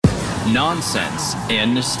Nonsense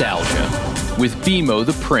and Nostalgia with BMO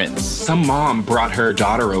the Prince. Some mom brought her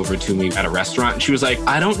daughter over to me at a restaurant, and she was like,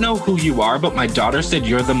 I don't know who you are, but my daughter said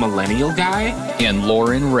you're the millennial guy. And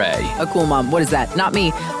Lauren Ray. A cool mom. What is that? Not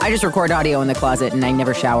me. I just record audio in the closet and I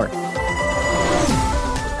never shower.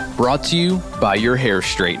 Brought to you by your hair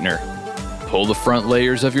straightener. Pull the front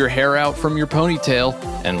layers of your hair out from your ponytail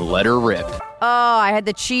and let her rip. Oh, I had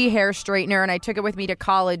the Chi hair straightener and I took it with me to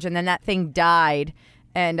college and then that thing died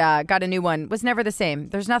and got a new one. Was never the same.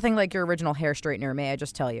 There's nothing like your original hair straightener, may I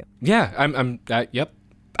just tell you. Yeah, yep.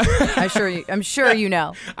 I'm sure you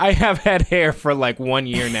know. I have had hair for like 1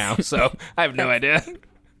 year now, so I have no idea.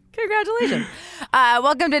 Congratulations.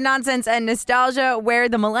 Welcome to Nonsense and Nostalgia, where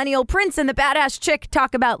the millennial prince and the badass chick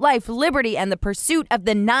talk about life, liberty, and the pursuit of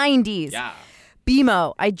the 90s. Yeah.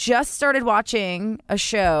 BMO, I just started watching a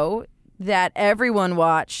show that everyone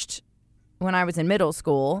watched when I was in middle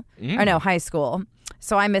school, or no, high school,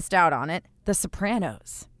 so I missed out on it. The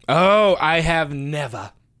Sopranos. Oh, I have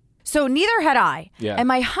never. So neither had I. Yeah. And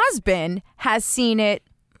my husband has seen it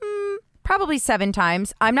probably 7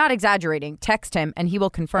 times. I'm not exaggerating. Text him and he will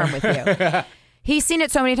confirm with you. He's seen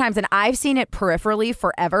it so many times and I've seen it peripherally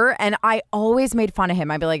forever. And I always made fun of him.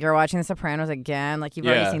 I'd be like, you're watching The Sopranos again? Like, you've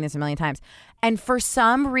already seen this a million times. And for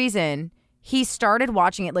some reason, he started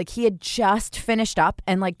watching it. Like, he had just finished up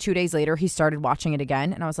and like 2 days later, he started watching it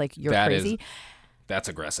again. And I was like, you're crazy. That's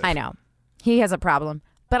aggressive. I know. He has a problem.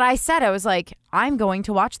 But I was like, I'm going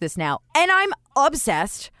to watch this now. And I'm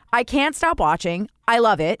obsessed. I can't stop watching. I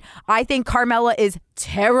love it. I think Carmela is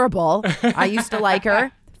terrible. I used to like her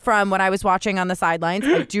from when I was watching on the sidelines.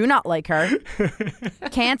 I do not like her.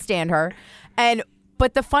 Can't stand her.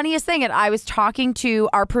 But the funniest thing, and I was talking to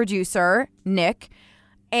our producer, Nick,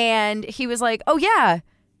 and he was like, oh, yeah,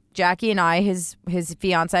 Jackie and I, his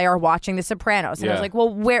fiance, are watching The Sopranos. And I was like,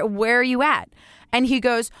 well, where are you at? And he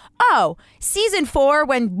goes, oh, season 4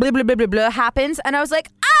 when blah, blah, blah, blah, blah happens. And I was like,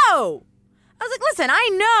 oh. I was like, listen, I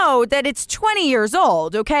know that it's 20 years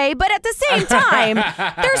old, okay? But at the same time,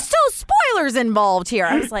 there's still spoilers involved here.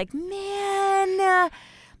 I was like, man.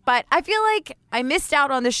 But I feel like I missed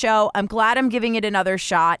out on the show. I'm glad I'm giving it another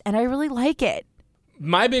shot, and I really like it.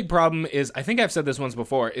 My big problem is, I think I've said this once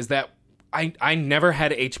before, is that I never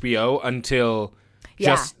had HBO until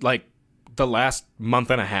just like the last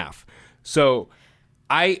month and a half. So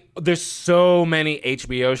there's so many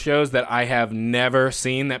HBO shows that I have never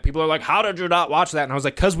seen that people are like, how did you not watch that? And I was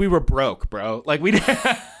like, because we were broke, bro. Like, we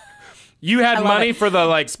you had money for the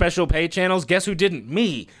like special pay channels. Guess who didn't?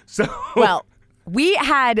 Me. So well, we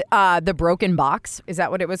had the broken box. Is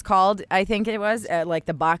that what it was called? I think it was like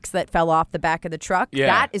the box that fell off the back of the truck. Yeah.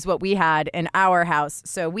 That is what we had in our house.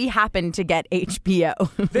 So we happened to get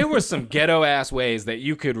HBO. There were some ghetto ass ways that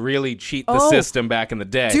you could really cheat the system back in the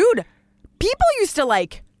day. Dude, people used to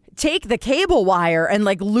like take the cable wire and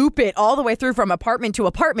like loop it all the way through from apartment to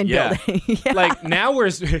apartment building. Yeah. Like now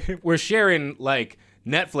we're sharing like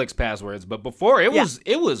Netflix passwords, but before it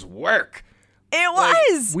was work. It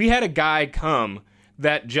was. We had a guy come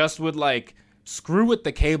that just would like screw with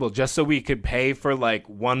the cable just so we could pay for like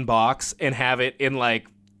one box and have it in like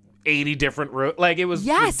 80 different rooms. Like, it was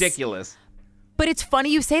ridiculous. But it's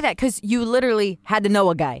funny you say that because you literally had to know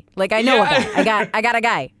a guy. Like, I know a guy. I got a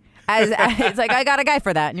guy. It's like, I got a guy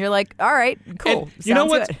for that. And you're like, all right, cool. And you know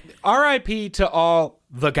what? RIP to all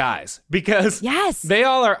the guys, because they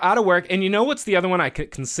all are out of work. And you know what's the other one I could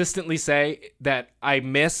consistently say that I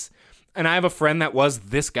miss? And I have a friend that was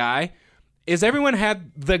this guy, is everyone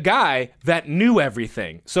had the guy that knew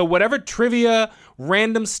everything. So whatever trivia,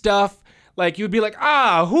 random stuff, like you'd be like,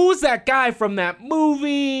 who was that guy from that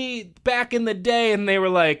movie back in the day? And they were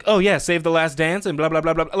like, oh yeah, Save the Last Dance and blah, blah,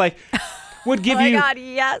 blah, blah. Like, would give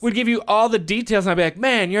would give you all the details. And I'd be like,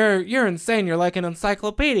 man, you're insane. You're like an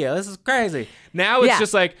encyclopedia. This is crazy. Now it's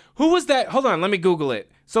just like, who was that? Hold on, let me Google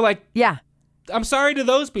it. So like, I'm sorry to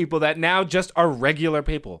those people that now just are regular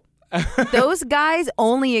people. Those guys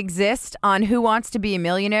only exist on Who Wants to Be a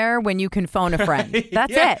Millionaire when you can phone a friend.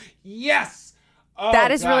 That's it. Yes. Oh, that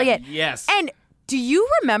is really it. Yes. And do you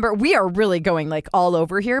remember, we are really going like all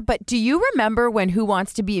over here, but do you remember when Who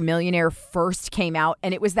Wants to Be a Millionaire first came out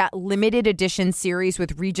and it was that limited edition series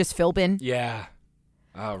with Regis Philbin? Yeah.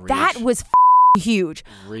 Oh, Regis. That was huge.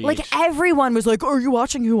 Reach. Like, everyone was like, are you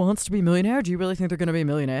watching Who Wants to Be a Millionaire? Do you really think they're going to be a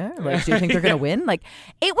millionaire? Like, do you think they're going to win? Like,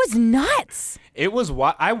 it was nuts. It was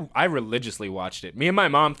what I religiously watched it. Me and my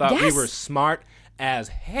mom thought we were smart as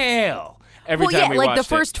hell. every time we like watched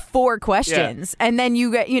the first 4 questions, and then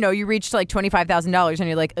you get, you reach like $25,000, and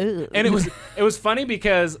you're like, ugh. And it was funny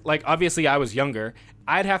because, like, obviously I was younger.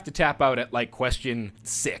 I'd have to tap out at like question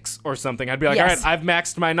 6 or something. I'd be like, all right, I've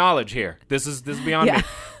maxed my knowledge here. This is beyond me.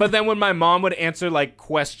 But then when my mom would answer like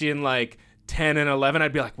question like 10 and 11,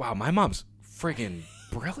 I'd be like, wow, my mom's friggin'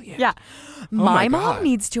 brilliant. Yeah. My mom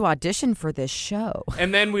needs to audition for this show.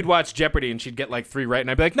 And then we'd watch Jeopardy and she'd get like 3 right. And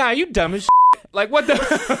I'd be like, nah, you dumb as shit. Like, what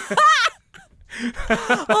the?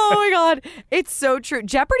 Oh my God. It's so true.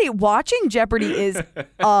 Watching Jeopardy is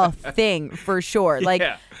a thing for sure. Like,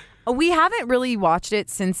 we haven't really watched it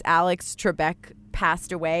since Alex Trebek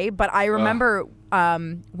passed away, but I remember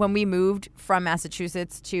when we moved from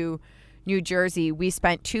Massachusetts to New Jersey, we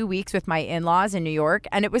spent 2 weeks with my in-laws in New York,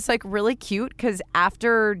 and it was like really cute because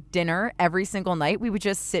after dinner every single night we would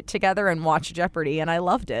just sit together and watch Jeopardy, and I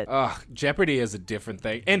loved it. Jeopardy is a different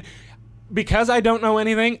thing. And because I don't know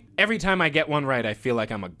anything, every time I get one right, I feel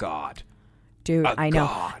like I'm a god. Dude, I know.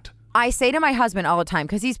 God. I say to my husband all the time,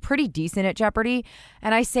 because he's pretty decent at Jeopardy,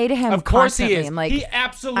 and I say to him of course constantly, he is. I'm like, he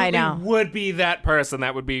absolutely would be that person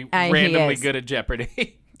that would be randomly good at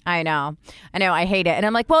Jeopardy. I know. I hate it. And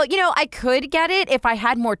I'm like, well, I could get it if I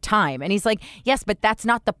had more time. And he's like, yes, but that's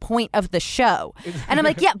not the point of the show. And I'm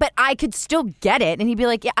like, yeah, but I could still get it. And he'd be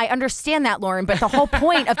like, yeah, I understand that, Lauren, but the whole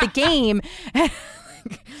point of the game...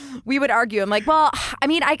 We would argue. I'm like, well, I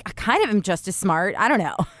mean, I kind of am just as smart. I don't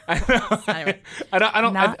know. Anyway,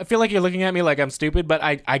 I feel like you're looking at me like I'm stupid, but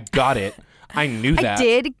I got it. I knew that. I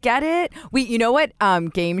did get it. You know what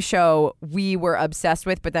game show we were obsessed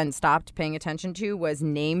with, but then stopped paying attention to was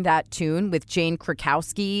Name That Tune with Jane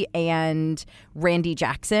Krakowski and Randy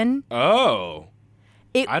Jackson. Oh.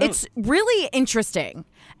 It's really interesting.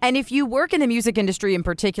 And if you work in the music industry in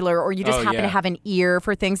particular, or you just happen to have an ear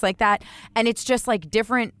for things like that, and it's just like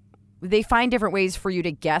they find different ways for you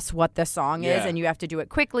to guess what the song is, and you have to do it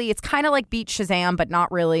quickly. It's kind of like Beat Shazam, but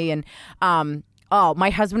not really. And my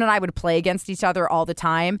husband and I would play against each other all the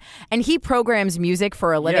time. And he programs music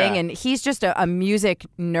for a living, and he's just a music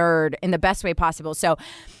nerd in the best way possible. So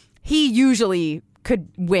he usually could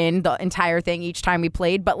win the entire thing each time we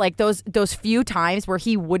played, but like those few times where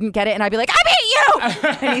he wouldn't get it and I'd be like, I beat you!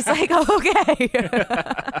 And he's like, oh, okay.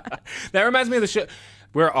 That reminds me of the show.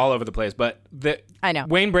 We're all over the place, but I know.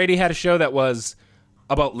 Wayne Brady had a show that was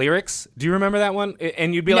about lyrics. Do you remember that one?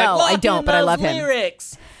 And you'd be like, no, I don't, but I love him.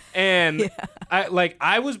 Lyrics. And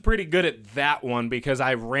I was pretty good at that one because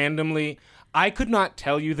I could not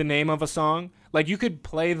tell you the name of a song. Like, you could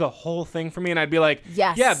play the whole thing for me and I'd be like,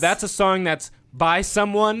 yes. Yeah, that's a song that's by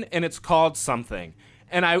someone and it's called something.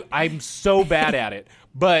 And I'm so bad at it.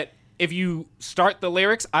 But if you start the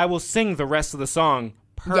lyrics, I will sing the rest of the song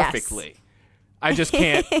perfectly.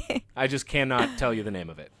 Yes. I just cannot tell you the name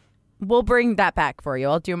of it. We'll bring that back for you.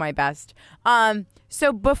 I'll do my best.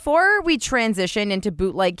 So before we transition into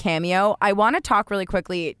Bootleg Cameo, I want to talk really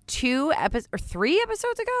quickly 3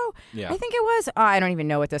 episodes ago. Yeah. I think it was. I don't even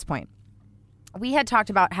know at this point. We had talked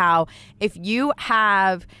about how if you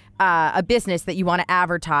have a business that you want to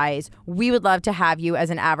advertise, we would love to have you as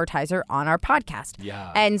an advertiser on our podcast.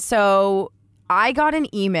 Yeah. And so I got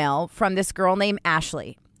an email from this girl named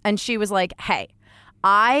Ashley, and she was like, hey,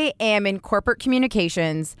 I am in corporate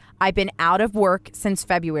communications. I've been out of work since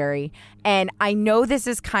February, and I know this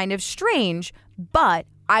is kind of strange, but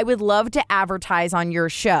I would love to advertise on your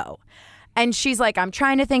show. And she's like, I'm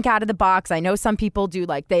trying to think out of the box. I know some people do,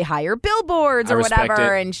 like, they hire billboards or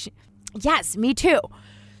whatever. And yes, me too.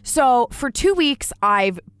 So for 2 weeks,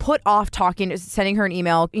 I've put off sending her an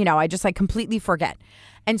email. I just like completely forget.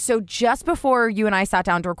 And so just before you and I sat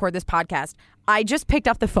down to record this podcast, I just picked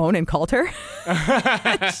up the phone and called her.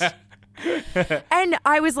 And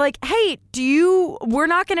I was like, hey, we're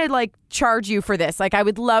not going to like charge you for this. Like, I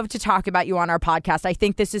would love to talk about you on our podcast. I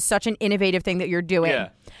think this is such an innovative thing that you're doing. Yeah.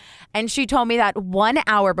 And she told me that 1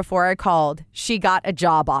 hour before I called, she got a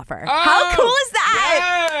job offer. Oh, how cool is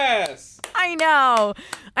that? Yes. I know.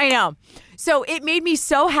 So it made me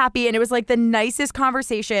so happy, and it was like the nicest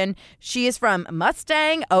conversation. She is from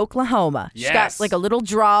Mustang, Oklahoma. Yes. She got like a little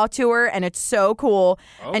draw to her, and it's so cool.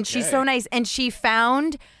 Okay. And she's so nice. And she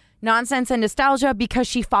found Nonsense and Nostalgia because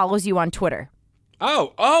she follows you on Twitter.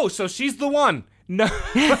 Oh, so she's the one. No,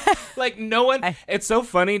 like no one. It's so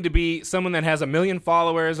funny to be someone that has 1 million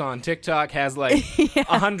followers on TikTok, has like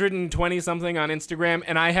 120 something on Instagram,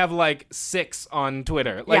 and I have like 6 on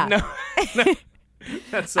Twitter. Like no,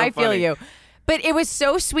 that's so funny. I feel you. But it was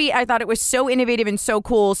so sweet. I thought it was so innovative and so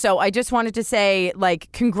cool. So I just wanted to say, like,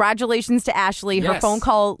 congratulations to Ashley. Her phone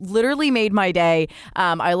call literally made my day.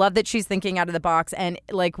 I love that she's thinking out of the box. And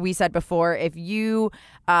like we said before, if you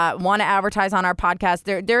want to advertise on our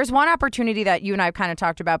podcast, there's one opportunity that you and I have kind of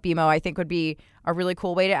talked about, BMO, I think would be a really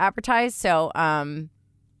cool way to advertise. So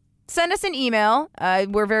send us an email.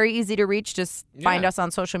 We're very easy to reach. Just find us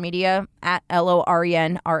on social media at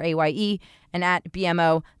LORENRAYE and at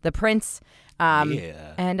BMO the Prince.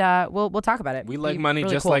 And we'll talk about it. We like money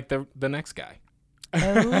really just cool. like the next guy.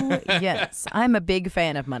 Oh, yes. I'm a big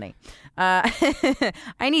fan of money.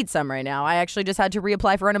 I need some right now. I actually just had to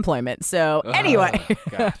reapply for unemployment. So anyway,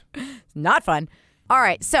 not fun. All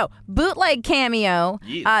right. So bootleg cameo.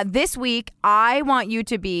 This week, I want you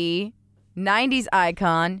to be 90s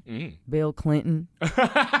icon, Bill Clinton.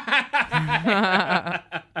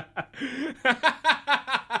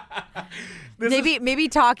 Maybe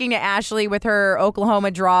talking to Ashley with her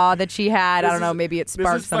Oklahoma draw that she had. I don't know. Maybe it sparked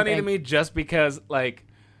something. This is funny to me just because, like,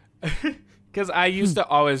 because I used to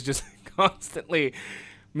always just constantly,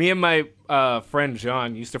 me and my friend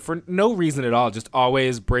John used to, for no reason at all, just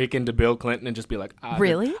always break into Bill Clinton and just be like, I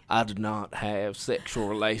did not have sexual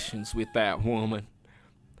relations with that woman.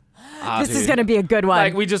 This is going to be a good one.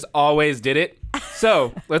 Like, we just always did it.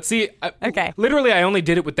 So, let's see. Okay. Literally, I only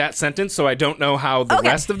did it with that sentence, so I don't know how the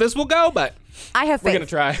rest of this will go, but I have faith. We're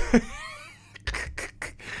going to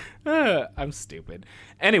try. I'm stupid.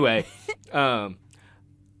 Anyway, I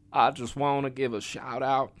just want to give a shout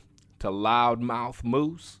out to Loudmouth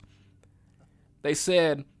Moose. They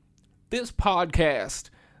said, this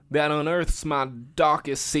podcast that unearths my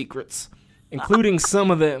darkest secrets, including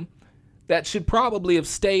some of them that should probably have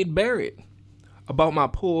stayed buried, about my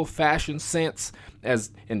poor fashion sense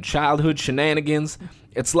as in childhood shenanigans.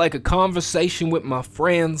 It's like a conversation with my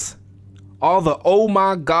friends. All the oh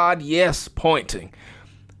my God yes pointing.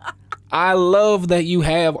 I love that you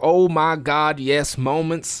have oh my God yes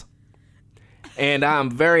moments. And I'm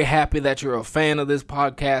very happy that you're a fan of this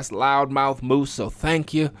podcast, Loudmouth Moose, so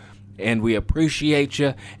thank you. And we appreciate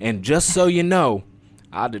you. And just so you know,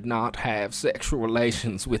 I did not have sexual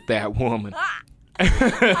relations with that woman.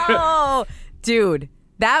 Oh, dude,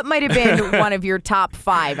 that might have been one of your top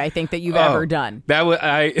 5, I think, that you've ever done. That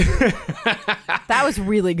was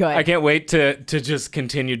really good. I can't wait to just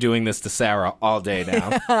continue doing this to Sarah all day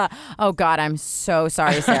now. Oh, God, I'm so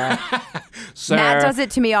sorry, Sarah. Matt does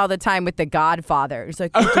it to me all the time with The Godfather. He's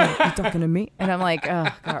like, you talking to me? And I'm like,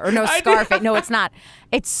 oh, God. Or no, Scarface. No, it's not.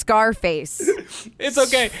 It's Scarface. It's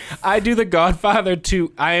okay. I am the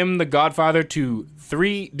Godfather to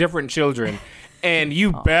 3 different children. And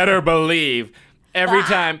you better believe every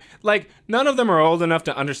time, like, none of them are old enough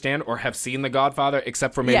to understand or have seen The Godfather,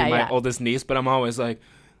 except for maybe my oldest niece, but I'm always like,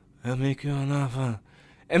 I'll make you an offer.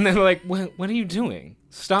 And then like, what are you doing?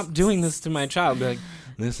 Stop doing this to my child. Be like,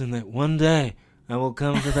 listen, that one day I will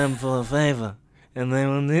come to them for a favor, and they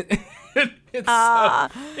will it's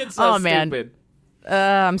so stupid.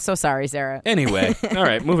 I'm so sorry, Sarah. Anyway, all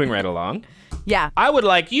right, moving right along. Yeah. I would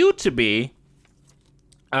like you to be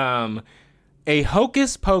a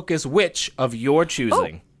hocus pocus witch of your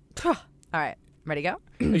choosing. Oh. All right. Ready to go?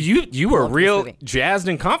 You were real jazzed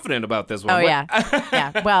and confident about this one. Oh, yeah.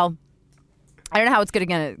 Yeah. Well, I don't know how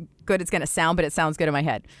good it's gonna sound, but it sounds good in my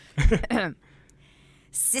head.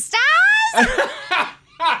 Sisters!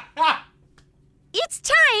 It's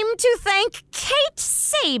time to thank Kate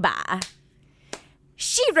Saber.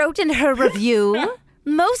 She wrote in her review,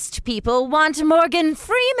 most people want Morgan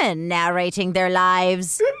Freeman narrating their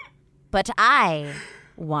lives. But I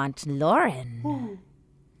want Lauren.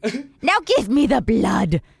 Now give me the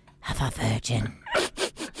blood of a virgin.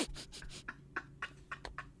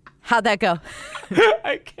 How'd that go?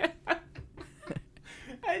 I can't.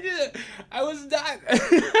 I was not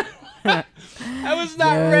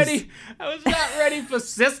ready. I was not ready for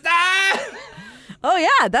sisters. Oh,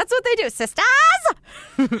 yeah, that's what they do. Sisters!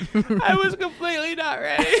 I was completely not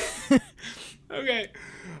ready. Okay.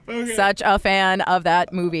 Such a fan of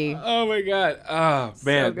that movie. Oh my God. Oh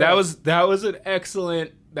man, so that was an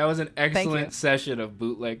excellent session of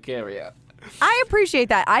bootleg cameo. I appreciate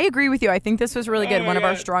that. I agree with you. I think this was really good. One of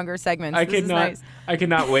our stronger segments. I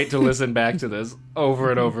cannot wait to listen back to this over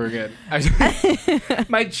and over again.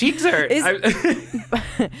 My cheeks hurt.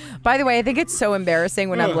 By the way, I think it's so embarrassing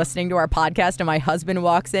when I'm listening to our podcast and my husband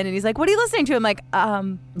walks in and he's like, "What are you listening to?" I'm like,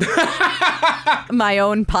 my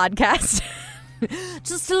own podcast.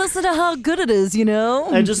 Just to listen to how good it is, you know?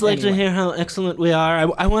 I just like to hear how excellent we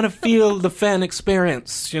are. I want to feel the fan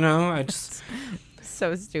experience, you know?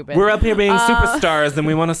 So stupid. We're up here being superstars, and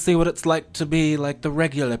we want to see what it's like to be like the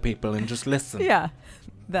regular people and just listen. Yeah.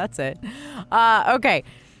 That's it. Okay.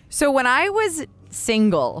 So when I was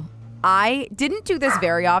single, I didn't do this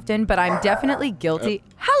very often, but I'm definitely guilty.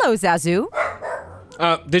 Hello, Zazu.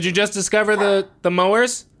 Did you just discover the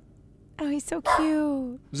mowers? Oh, he's so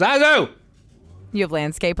cute. Zazu! You have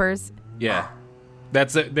landscapers? Yeah.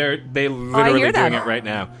 That's it. They literally doing it right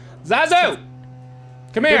now. Zazu!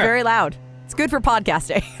 Come here. They're very loud. It's good for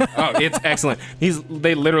podcasting. Oh, it's excellent.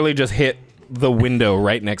 They literally just hit the window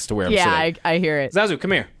right next to where I'm sitting. Yeah, I hear it. Zazu,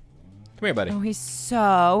 come here. Come here, buddy. Oh, he's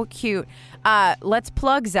so cute. Let's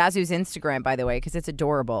plug Zazu's Instagram, by the way, because it's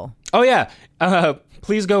adorable. Oh, yeah.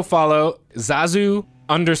 Please go follow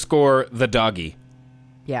Zazu_the doggy.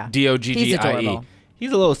 Yeah. Doggie. He's adorable.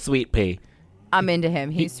 He's a little sweet pea. I'm into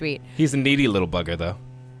him. He's sweet. He's a needy little bugger, though.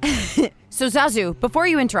 So, Zazu, before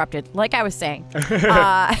you interrupted, like I was saying,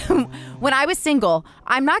 when I was single,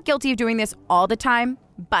 I'm not guilty of doing this all the time,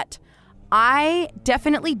 but I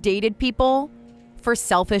definitely dated people for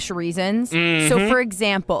selfish reasons. Mm-hmm. So, for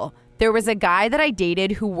example, there was a guy that I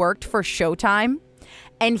dated who worked for Showtime,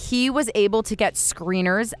 and he was able to get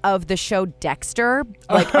screeners of the show Dexter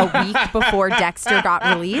like a week before Dexter got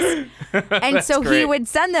released. And so great. He would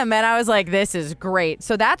send them, and I was like, this is great.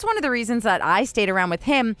 So that's one of the reasons that I stayed around with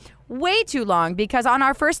him way too long, because on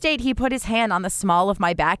our first date, he put his hand on the small of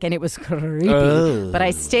my back, and it was creepy. But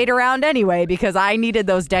I stayed around anyway because I needed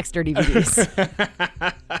those Dexter DVDs.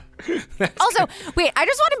 Also, wait, I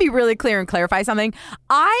just want to be really clear and clarify something.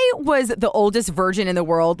 I was the oldest virgin in the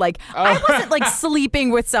world. Like, I wasn't like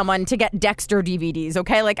sleeping with someone to get Dexter DVDs,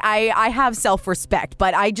 okay? Like, I have self-respect,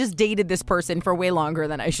 but I just dated this person for way longer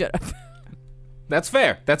than I should have. That's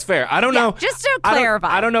fair. That's fair. I don't know. Just to clarify.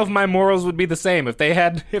 I don't know if my morals would be the same. If they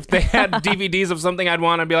had DVDs of something I'd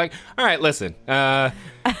want, I'd be like, all right, listen,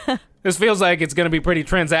 this feels like it's going to be pretty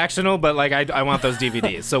transactional, but like I want those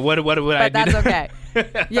DVDs. So what would I do? But that's okay.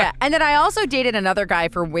 Yeah. And then I also dated another guy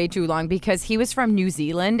for way too long because he was from New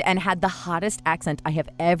Zealand and had the hottest accent I have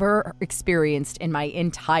ever experienced in my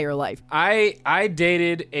entire life. I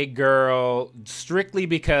dated a girl strictly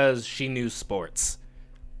because she knew sports.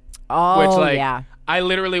 Oh, yeah. I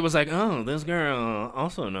literally was like, oh, this girl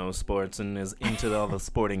also knows sports and is into all the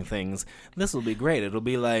sporting things. This will be great. It'll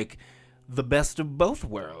be like the best of both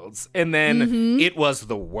worlds. And then it was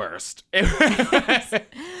the worst.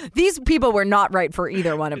 These people were not right for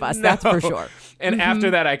either one of us, that's for sure. And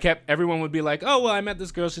after that, everyone would be like, oh, well, I met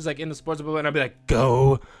this girl. She's like into sports. And I'd be like,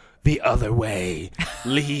 go the other way.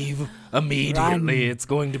 Leave immediately. Run. It's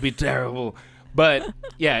going to be terrible. But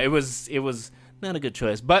yeah, it was not a good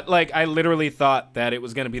choice. But like, I literally thought that it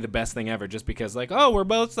was going to be the best thing ever just because like, oh, we're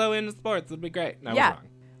both so into sports. It'll be great. And I was wrong.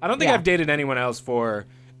 I don't think I've dated anyone else for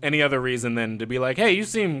any other reason than to be like, hey, you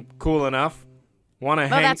seem cool enough. Want to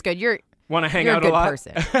hang? That's good. Want to hang out a lot?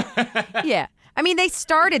 Person. Yeah. I mean, they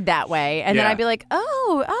started that way, and then I'd be like,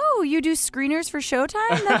 oh, you do screeners for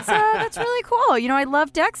Showtime? That's really cool. You know, I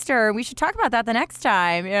love Dexter. We should talk about that the next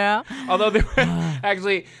time, you know? Although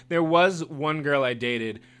there was one girl I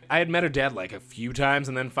dated. I had met her dad like a few times,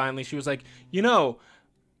 and then finally she was like, you know,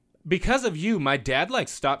 because of you, my dad like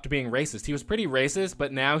stopped being racist. He was pretty racist,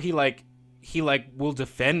 but now he will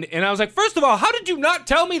defend. And I was like, first of all, how did you not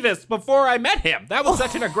tell me this before I met him? That was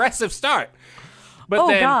such an aggressive start. But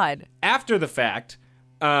then God. After the fact,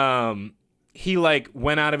 he like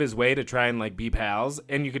went out of his way to try and like be pals,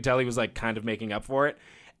 and you could tell he was like kind of making up for it.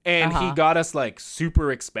 And he got us like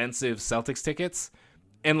super expensive Celtics tickets.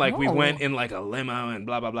 And like we went in like a limo and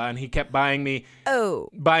blah, blah, blah. And he kept buying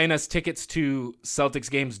us tickets to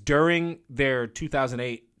Celtics games during their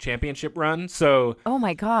 2008 championship run. So, oh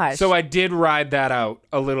my gosh. So I did ride that out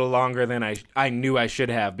a little longer than I knew I should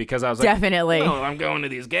have, because I was like, definitely. Oh, I'm going to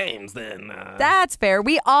these games then. That's fair.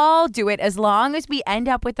 We all do it as long as we end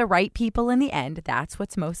up with the right people in the end. That's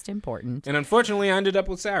what's most important. And unfortunately, I ended up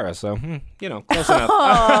with Sarah. So, close enough.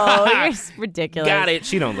 Oh, you're ridiculous. Got it.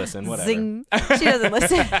 She don't listen. Whatever. Zing. She doesn't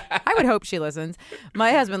listen. I would hope she listens.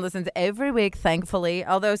 My husband listens every week, thankfully.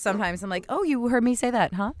 Although sometimes I'm like, oh, you heard me say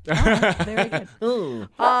that, huh? Oh, very good. Ooh.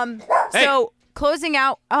 So closing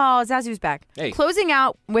out, Zazu's back. Hey. Closing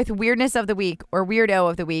out with weirdness of the week or weirdo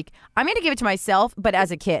of the week. I'm going to give it to myself, but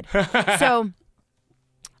as a kid. So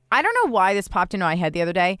I don't know why this popped into my head the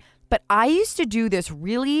other day, but I used to do this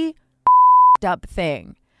really up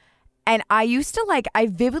thing. And I used to I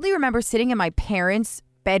vividly remember sitting in my parents'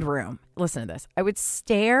 bedroom. Listen to this. I would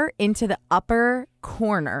stare into the upper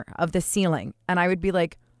corner of the ceiling and I would be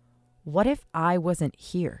like, what if I wasn't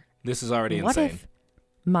here? This is already what insane. If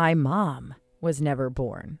my mom was never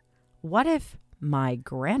born? What if my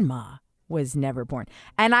grandma was never born.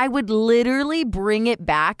 And I would literally bring it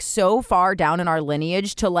back so far down in our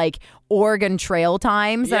lineage to like Oregon Trail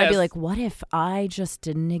times that I'd be like, what if I just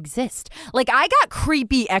didn't exist? Like I got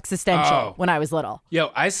creepy existential when I was little. Yo,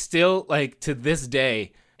 I still like to this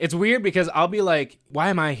day. It's weird because I'll be like, why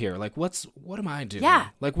am I here? Like, what am I doing? Yeah.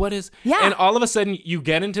 Like, what is... Yeah. And all of a sudden, you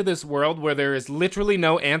get into this world where there is literally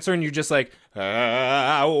no answer, and you're just like,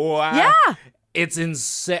 yeah. It's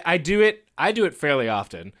insane. I do it fairly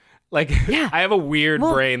often. Like, I have a weird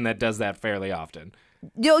brain that does that fairly often.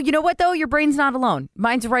 You know what, though? Your brain's not alone.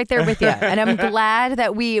 Mine's right there with you. And I'm glad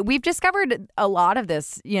that we've discovered a lot of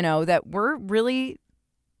this, you know, that we're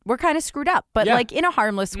kind of screwed up, but like in a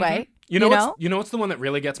harmless way. You know what's the one that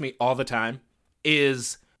really gets me all the time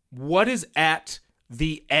is what is at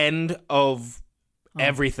the end of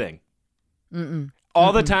everything.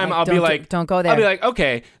 All the time I'll be like, don't go there. I'll be like,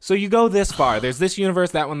 okay, so you go this far. There's this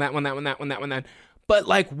universe, that one, that one, that one, that one, that one, that. But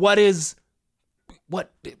like, what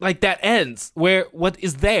like that ends? What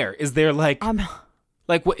is there? Is there like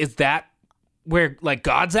what is that? Where like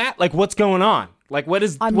God's at? Like what's going on? Like what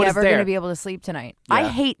is? I'm what never is there? gonna be able to sleep tonight. Yeah. I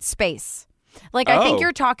hate space. Like I think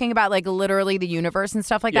you're talking about like literally the universe and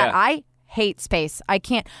stuff like that. I hate space. I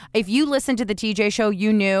can't. If you listen to the TJ show,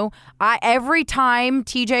 you knew. Every time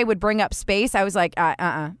TJ would bring up space, I was like,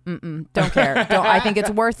 don't care. I think it's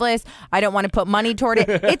worthless. I don't want to put money toward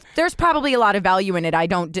it. There's probably a lot of value in it. I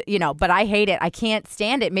don't, but I hate it. I can't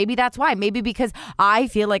stand it. Maybe that's why. Maybe because I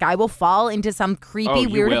feel like I will fall into some creepy,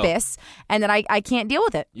 weird abyss, and then I can't deal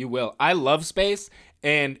with it. You will. I love space.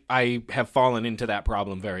 And I have fallen into that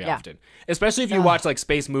problem very often, especially if you watch like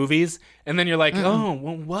space movies and then you're like, oh,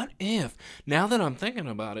 well, what if now that I'm thinking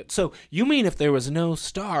about it? So you mean if there was no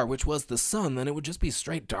star, which was the sun, then it would just be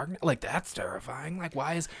straight darkness? Like that's terrifying. Like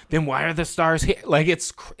why are the stars here? Like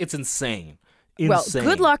it's insane. Well,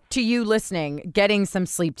 good luck to you listening, getting some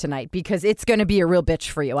sleep tonight because it's going to be a real bitch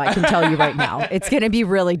for you. I can tell you right now. It's going to be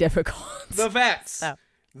really difficult. The facts.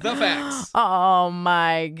 The facts. Oh,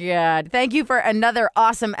 my God. Thank you for another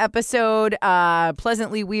awesome episode.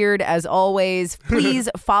 Pleasantly weird, as always. Please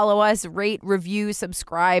follow us, rate, review,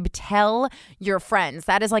 subscribe, tell your friends.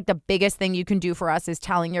 That is like the biggest thing you can do for us is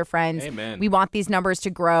telling your friends. Amen. We want these numbers to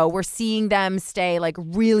grow. We're seeing them stay like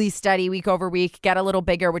really steady week over week, get a little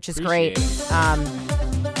bigger, which is great.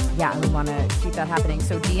 Yeah, we want to keep that happening.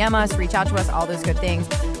 So DM us, reach out to us, all those good things.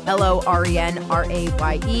 LORENRAYE.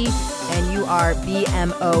 And you are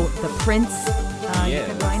BMO the Prince. You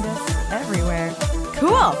can find us everywhere.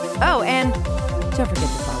 Cool. Oh, and don't forget to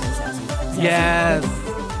follow Zazu. Yes.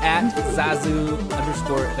 At Zazu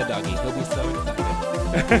 _ the doggy. He'll be so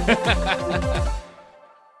excited.